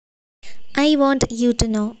I want you to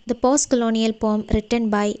know the postcolonial poem written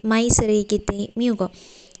by Micere Githae Mugo.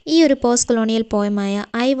 ഈ ഒരു post colonial പോയമായ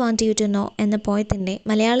I want you to know എന്ന പോയത്തിൻ്റെ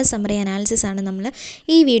മലയാള summary analysis ആണ് നമ്മൾ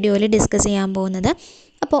ഈ വീഡിയോയിൽ discuss ചെയ്യാൻ പോകുന്നത്.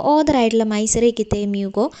 അപ്പോൾ ഓതറായിട്ടുള്ള മൈസറെ ഗിത്തേ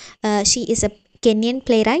മ്യൂഗോ, she is A കെന്യൻ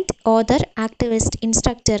play right, author, activist,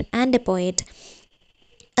 instructor and A poet.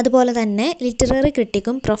 അതുപോലെ തന്നെ literary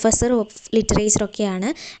ക്രിട്ടിക്കും professor of ലിറ്ററേച്ചറൊക്കെയാണ്.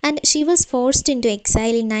 And she was forced in to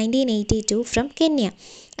exile in 1982 from Kenya.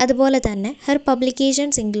 അതുപോലെ തന്നെ her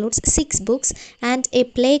publications includes 6 books and A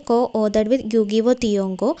play co-authored with Gugiwo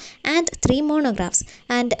Thiong'o and 3 monographs.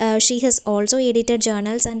 And she has also edited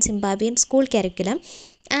journals and Zimbabwean school curriculum.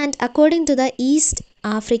 And according to the East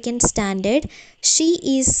African Standard, she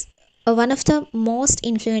is one of the most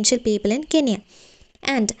influential people in Kenya.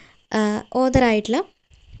 And author ആയിട്ടുള്ള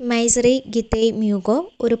മൈസറെ ഗിത്തേ മ്യൂഗോ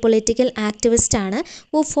ഒരു political activist ആണ്,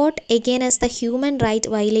 who fought against the human right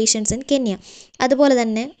violations in Kenya. അതുപോലെ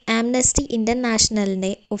തന്നെ Amnesty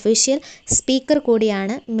ഇൻ്റർനാഷണലിൻ്റെ official speaker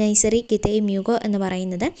കൂടിയാണ് മൈസറെ ഗിത്തേ മ്യൂഗോ എന്ന്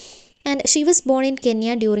പറയുന്നത്. And she was born in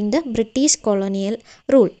Kenya during the British colonial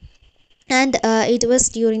rule and it was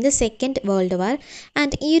during the second world war.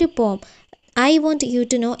 And ഈ ഒരു പോം I won't U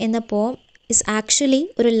to know എന്ന പോം ഇസ് ആക്ച്വലി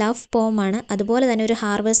ഒരു ലവ് പോമാണ്, അതുപോലെ തന്നെ ഒരു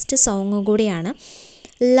ഹാർവെസ്റ്റ് സോങ് കൂടിയാണ്.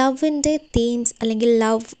 ലവിൻ്റെ തീംസ് അല്ലെങ്കിൽ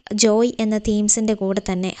ലവ്, ജോയ് എന്ന തീംസിൻ്റെ കൂടെ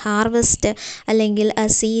തന്നെ ഹാർവെസ്റ്റ് അല്ലെങ്കിൽ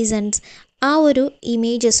സീസൺസ്, ആ ഒരു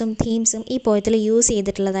ഇമേജസും തീംസും ഈ പോയത്തിൽ യൂസ്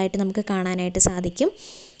ചെയ്തിട്ടുള്ളതായിട്ട് നമുക്ക് കാണാനായിട്ട് സാധിക്കും.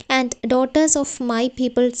 And daughters of my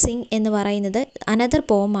people Singh എന്ന് പറയുന്നത് അനദർ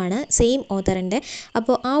പോമാണ് സെയിം ഓതറിൻ്റെ.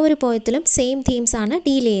 അപ്പോൾ ആ ഒരു പോയത്തിലും സെയിം തീംസാണ്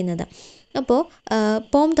ഡീൽ ചെയ്യുന്നത്. അപ്പോൾ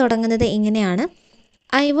പോം തുടങ്ങുന്നത് ഇങ്ങനെയാണ്: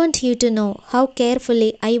 I want you to know how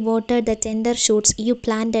carefully I watered the tender shoots you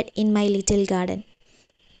planted in my little garden.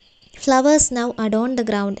 Flowers now adorn the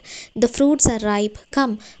ground, the fruits are ripe.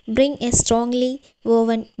 Come, bring a strongly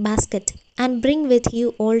woven basket, and bring with you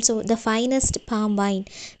also the finest palm wine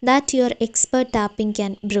that your expert tapping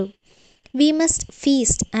can brew. We must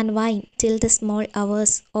feast and wine till the small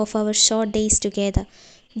hours of our short days together.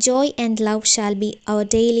 Joy and love shall be our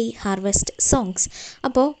daily harvest songs.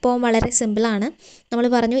 അപ്പോൾ പോം വളരെ സിമ്പിളാണ്. നമ്മൾ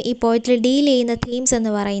പറഞ്ഞു ഈ പോയത്തിൽ deal ചെയ്യുന്ന themes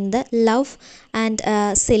എന്ന് പറയുന്നത് love and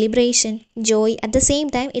celebration, Joy, at the same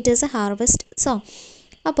time it is A harvest song.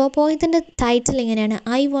 അപ്പോൾ പോയത്തിൻ്റെ ടൈറ്റിൽ എങ്ങനെയാണ്?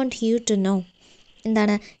 I won't U to know.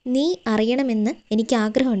 എന്താണ്? നീ അറിയണമെന്ന് എനിക്ക്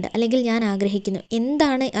ആഗ്രഹമുണ്ട്, അല്ലെങ്കിൽ ഞാൻ ആഗ്രഹിക്കുന്നു.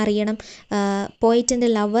 എന്താണ് അറിയണം? പോയറ്റിൻ്റെ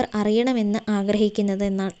ലവർ അറിയണമെന്ന് ആഗ്രഹിക്കുന്നത്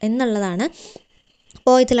എന്നുള്ളതാണ്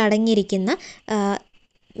പോയത്തിൽ അടങ്ങിയിരിക്കുന്ന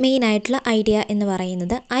മെയിനായിട്ടുള്ള ഐഡിയ എന്ന്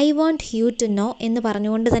പറയുന്നത്. I want you to know എന്ന്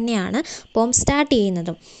പറഞ്ഞുകൊണ്ട് തന്നെയാണ് പോം സ്റ്റാർട്ട്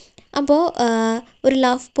ചെയ്യുന്നതും. അപ്പോൾ ഒരു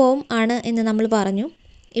ലവ് പോം ആണ് എന്ന് നമ്മൾ പറഞ്ഞു.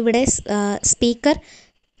 ഇവിടെ speaker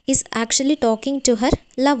is actually talking to her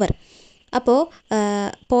lover. അപ്പോൾ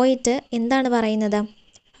പോയിട്ട് എന്താണ് പറയുന്നത്?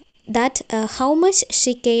 That how much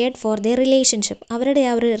she cared for their relationship. അവരുടെ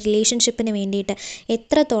ആ ഒരു റിലേഷൻഷിപ്പിന് വേണ്ടിയിട്ട്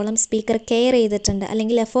എത്രത്തോളം സ്പീക്കർ കെയർ ചെയ്തിട്ടുണ്ട്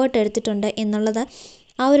അല്ലെങ്കിൽ എഫേർട്ട് എടുത്തിട്ടുണ്ട് എന്നുള്ളത്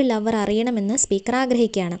ആ ഒരു ലവർ അറിയണമെന്ന് സ്പീക്കർ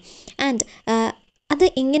ആഗ്രഹിക്കുകയാണ്. ആൻഡ് അത്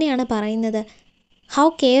എങ്ങനെയാണ് പറയുന്നത്? How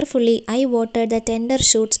carefully I വാട്ടേഡ് the tender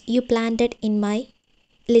shoots U planted in my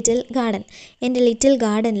little garden. എൻ്റെ ലിറ്റിൽ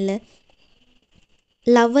ഗാർഡനിൽ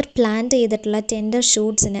ലവർ പ്ലാന്റ് ചെയ്തിട്ടുള്ള ടെൻഡർ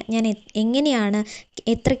ഷൂട്ട്സിന് ഞാൻ എങ്ങനെയാണ്,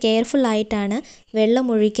 എത്ര കെയർഫുള്ളായിട്ടാണ് വെള്ളം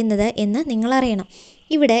ഒഴിക്കുന്നത് എന്ന് നിങ്ങളറിയണം.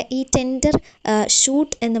 ഇവിടെ ഈ ടെൻഡർ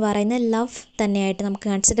ഷൂട്ട് എന്ന് പറയുന്ന ലവ് തന്നെയായിട്ട് നമുക്ക്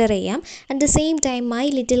കൺസിഡർ ചെയ്യാം. At the same time my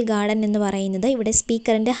little garden എന്ന് പറയുന്നത് ഇവിടെ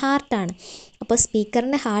സ്പീക്കറിൻ്റെ ഹാർട്ടാണ്. അപ്പോൾ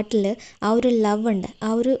സ്പീക്കറിൻ്റെ ഹാർട്ടിൽ ആ ഒരു ലവ് ഉണ്ട്,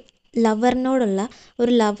 ആ ഒരു ലവറിനോടുള്ള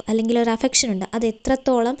ഒരു ലവ് അല്ലെങ്കിൽ ഒരു അഫെക്ഷൻ ഉണ്ട്. അത്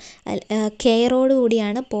എത്രത്തോളം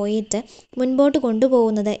കെയറോടുകൂടിയാണ് പോയിട്ട് മുൻപോട്ട്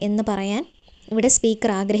കൊണ്ടുപോകുന്നത് എന്ന് പറയാൻ ഇവിടെ സ്പീക്കർ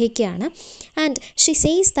ആഗ്രഹിക്കുകയാണ്. And she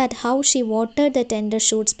says that how she വാട്ടേഡ് the tender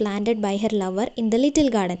shoots planted by her lover in the little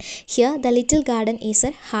garden. Here the little garden is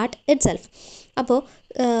A heart it self. അപ്പോൾ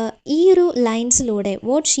ഈ ഒരു ലൈൻസിലൂടെ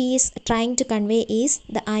what she is trying to convey is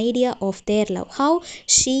the idea of their love, how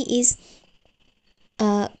she is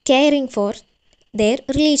caring for their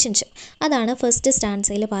relationship. അതാണ് first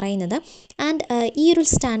സ്റ്റാൻസയിൽ പറയുന്നത്. And ഈ ഒരു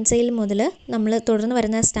സ്റ്റാൻസയിൽ മുതൽ നമ്മൾ തുടർന്ന്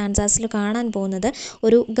വരുന്ന സ്റ്റാൻസാസിൽ കാണാൻ പോകുന്നത്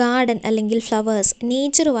ഒരു ഗാർഡൻ അല്ലെങ്കിൽ ഫ്ലവേഴ്സ്,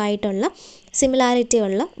 നേച്ചറുമായിട്ടുള്ള സിമിലാരിറ്റി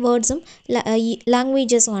ഉള്ള വേർഡ്സും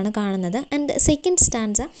ലാംഗ്വേജസുമാണ് കാണുന്നത്. ആൻഡ് സെക്കൻഡ്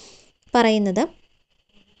സ്റ്റാൻസ പറയുന്നത്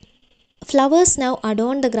flowers now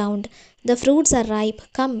adorn the ground, the fruits are ripe.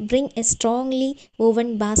 Come, bring a strongly woven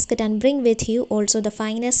basket and bring with you also the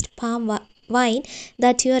finest palm wine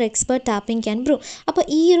that your expert tapping can brew. അപ്പോൾ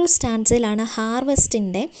ഈ ഒരു സ്റ്റാൻസിലാണ്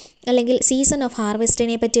ഹാർവെസ്റ്റിൻ്റെ അല്ലെങ്കിൽ season of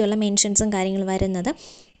ഹാർവെസ്റ്റിനെ പറ്റിയുള്ള മെൻഷൻസും കാര്യങ്ങളും വരുന്നത്.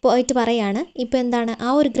 പോയിട്ട് പറയാണ് ഇപ്പോൾ എന്താണ്,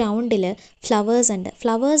 ആ ഒരു ഗ്രൗണ്ടിൽ ഫ്ലവേഴ്സ് ഉണ്ട്.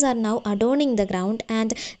 Flowers are now അഡോണിങ് the ground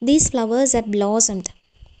and these flowers are blossomed.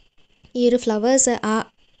 ഈ ഒരു ഫ്ലവേഴ്സ് ആ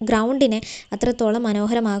ഗ്രൗണ്ടിനെ അത്രത്തോളം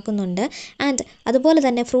മനോഹരമാക്കുന്നുണ്ട്. ആൻഡ് അതുപോലെ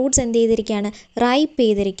തന്നെ ഫ്രൂട്ട്സ് എന്ത് ചെയ്തിരിക്കുകയാണ്, റൈപ്പ്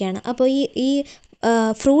ചെയ്തിരിക്കുകയാണ്. അപ്പോൾ ഈ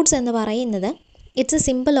ഫ്രൂട്ട്സ് എന്ന് പറയുന്നത് it's A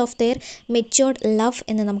simple of their matured love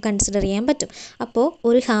എന്ന് നമുക്ക് കൺസിഡർ ചെയ്യാൻ പറ്റും. അപ്പോൾ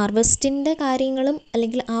ഒരു ഹാർവെസ്റ്റിൻ്റെ കാര്യങ്ങളും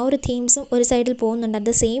അല്ലെങ്കിൽ ആ ഒരു തീംസും ഒരു സൈഡിൽ പോകുന്നുണ്ട്. At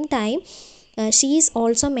the same time she is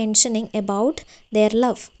also mentioning about there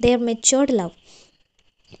love, there matured love.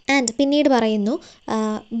 And പിന്നീട് പറയുന്നു,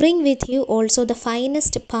 bring with you also the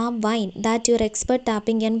finest palm wine that your expert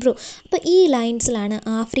tapping and Bru. അപ്പോൾ ഈ ലൈൻസിലാണ്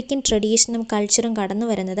ആഫ്രിക്കൻ ട്രഡീഷനും കൾച്ചറും കടന്നു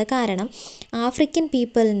വരുന്നത്. കാരണം ആഫ്രിക്കൻ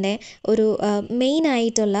പീപ്പിളിൻ്റെ ഒരു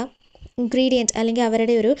മെയിനായിട്ടുള്ള ഇൻഗ്രീഡിയൻറ്റ് അല്ലെങ്കിൽ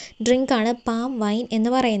അവരുടെ ഒരു ഡ്രിങ്കാണ് പാം വൈൻ എന്ന്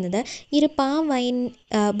പറയുന്നത്. ഈ ഒരു പാം വൈൻ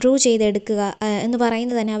ബ്രൂ ചെയ്തെടുക്കുക എന്ന്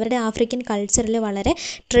പറയുന്നത് തന്നെ അവരുടെ ആഫ്രിക്കൻ കൾച്ചറിൽ വളരെ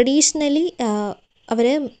ട്രഡീഷണലി അവർ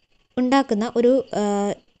ഉണ്ടാക്കുന്ന ഒരു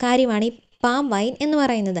കാര്യമാണ് ഈ പാം വൈൻ എന്ന്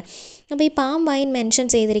പറയുന്നത്. അപ്പോൾ ഈ പാം വൈൻ മെൻഷൻ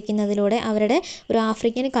ചെയ്തിരിക്കുന്നതിലൂടെ അവരുടെ ഒരു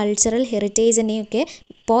ആഫ്രിക്കൻ കൾച്ചറൽ ഹെറിറ്റേജിനെയൊക്കെ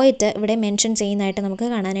പോയിട്ട് ഇവിടെ മെൻഷൻ ചെയ്യുന്നതായിട്ട് നമുക്ക്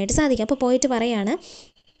കാണാനായിട്ട് സാധിക്കും. അപ്പോൾ പോയിട്ട് പറയാണ്,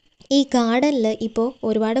 ഈ ഗാർഡനിൽ ഇപ്പോൾ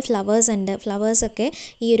ഒരുപാട് ഫ്ലവേഴ്സ് ഉണ്ട്. ഫ്ലവേഴ്സൊക്കെ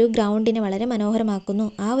ഈ ഒരു ഗ്രൗണ്ടിനെ വളരെ മനോഹരമാക്കുന്നു.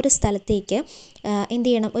 ആ ഒരു സ്ഥലത്തേക്ക് എന്ത്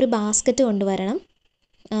ചെയ്യണം, ഒരു ബാസ്ക്കറ്റ് കൊണ്ടുവരണം.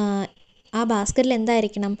 ആ ബാസ്ക്കറ്റിൽ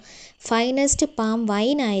എന്തായിരിക്കണം, ഫൈനസ്റ്റ് പാം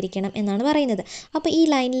വൈൻ ആയിരിക്കണം എന്നാണ് പറയുന്നത്. അപ്പോൾ ഈ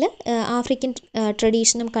ലൈനിൽ ആഫ്രിക്കൻ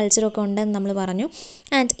ട്രഡീഷനും കൾച്ചറും ഒക്കെ ഉണ്ടെന്ന് നമ്മൾ പറഞ്ഞു.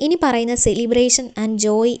 ആൻഡ് ഇനി പറയുന്ന സെലിബ്രേഷൻ ആൻഡ്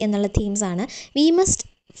ജോയ് എന്നുള്ള തീംസാണ്. We must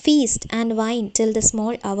feast and wine till the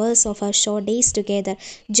small hours of our short days together.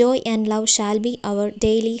 Joy and love shall be our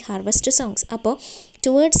daily harvest songs. അപ്പോൾ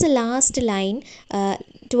towards the last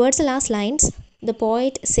lines the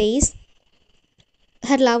poet says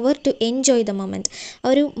her lover to enjoy the moment.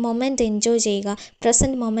 ഒരു moment enjoy ചെയ്യുക,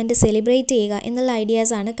 present moment celebrate ചെയ്യുക എന്നുള്ള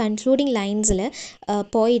ഐഡിയാസാണ് concluding ലൈൻസിൽ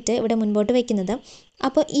പോയിട്ട് ഇവിടെ മുൻപോട്ട് വയ്ക്കുന്നത്.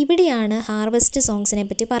 അപ്പോൾ ഇവിടെയാണ് ഹാർവെസ്റ്റ് സോങ്സിനെ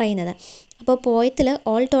പറ്റി പറയുന്നത്. അപ്പോൾ പോയത്തിൽ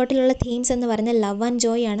ഓൾ ടോട്ടലുള്ള തീംസ് എന്ന് പറയുന്നത് ലവ് ആൻഡ്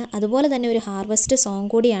ജോയ് ആണ്. അതുപോലെ തന്നെ ഒരു ഹാർവെസ്റ്റ് സോങ്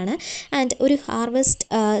കൂടിയാണ്. ആൻഡ് ഒരു ഹാർവെസ്റ്റ്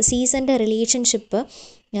സീസണിൻ്റെ റിലേഷൻഷിപ്പ്,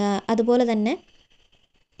 അതുപോലെ തന്നെ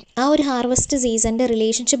ആ ഒരു harvest സീസണിൻ്റെ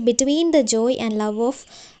relationship between the Joy and love of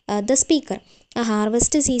the speaker. ആ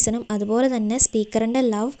ഹാർവെസ്റ്റ് സീസണും അതുപോലെ തന്നെ സ്പീക്കറിൻ്റെ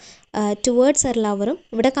ലവ് ടുവേർഡ്സ് ഹർ ലവറും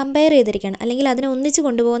ഇവിടെ കമ്പയർ ചെയ്തിരിക്കുകയാണ്, അല്ലെങ്കിൽ അതിനെ ഒന്നിച്ച്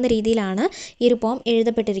കൊണ്ടുപോകുന്ന രീതിയിലാണ് ഈ ഒരു പോം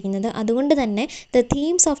എഴുതപ്പെട്ടിരിക്കുന്നത്. അതുകൊണ്ട് തന്നെ ദ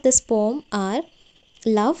തീംസ് ഓഫ് ദിസ് പോം R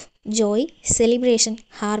love, Joy, celebration,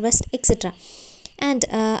 harvest etcetera. And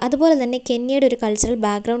അതുപോലെ തന്നെ കെന്യയുടെ ഒരു കൾച്ചറൽ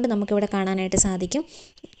ബാക്ക്ഗ്രൗണ്ട് നമുക്കിവിടെ കാണാനായിട്ട് സാധിക്കും.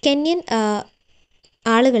 കെന്യൻ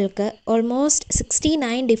ആളുകൾക്ക് ഓൾമോസ്റ്റ്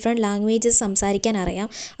 69 ഡിഫറെൻറ്റ് ലാംഗ്വേജസ് സംസാരിക്കാൻ അറിയാം.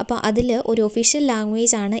 അപ്പോൾ അതിൽ ഒരു ഒഫീഷ്യൽ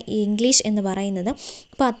ലാംഗ്വേജ് ആണ് ഇംഗ്ലീഷ് എന്ന് പറയുന്നത്.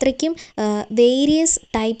 അപ്പോൾ അത്രയ്ക്കും വേരിയസ്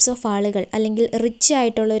ടൈപ്സ് ഓഫ് ആളുകൾ അല്ലെങ്കിൽ റിച്ച്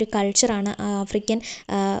ആയിട്ടുള്ള ഒരു കൾച്ചറാണ് ആഫ്രിക്കൻ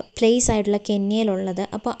പ്ലേസ് ആയിട്ടുള്ള കെന്യയിലുള്ളത്.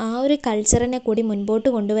 അപ്പോൾ ആ ഒരു കൾച്ചറിനെ കൂടി മുൻപോട്ട്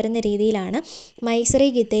കൊണ്ടുവരുന്ന രീതിയിലാണ് മൈസറെ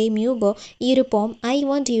ഗിത്തൈ മ്യൂഗോ ഈ ഒരു പോം I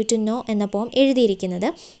won't U to know എന്ന പോം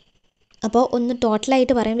എഴുതിയിരിക്കുന്നത്. അപ്പോൾ ഒന്ന്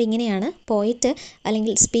ടോട്ടലായിട്ട് പറയുമ്പോൾ ഇങ്ങനെയാണ്, പോയിറ്റ്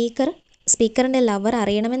അല്ലെങ്കിൽ സ്പീക്കറിൻ്റെ ലവർ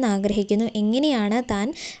അറിയണമെന്ന് ആഗ്രഹിക്കുന്നു, എങ്ങനെയാണ് താൻ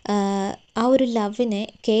ആ ഒരു ലവിനെ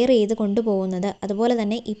കെയർ ചെയ്ത് കൊണ്ടുപോകുന്നത്. അതുപോലെ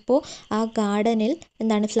തന്നെ ഇപ്പോൾ ആ ഗാർഡനിൽ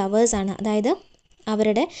എന്താണ്, ഫ്ലവേഴ്സാണ്, അതായത്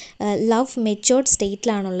അവരുടെ ലവ് മെച്യൂർഡ്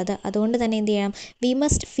സ്റ്റേറ്റിലാണുള്ളത്. അതുകൊണ്ട് തന്നെ എന്ത് ചെയ്യണം, we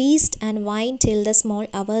must feast and wine till the small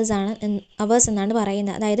hours എന്നാണ്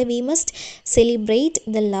പറയുന്നത്. അതായത് we must celebrate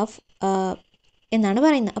the love എന്നാണ്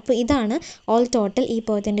പറയുന്നത്. അപ്പോൾ ഇതാണ് ഓൾ ടോട്ടൽ ഈ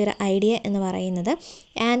പോയത്തിൻ്റെ ഒരു ഐഡിയ എന്ന് പറയുന്നത്.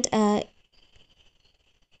 And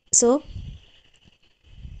so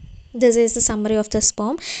this is the summary of this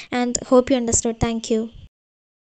poem and hope you understood. Thank you.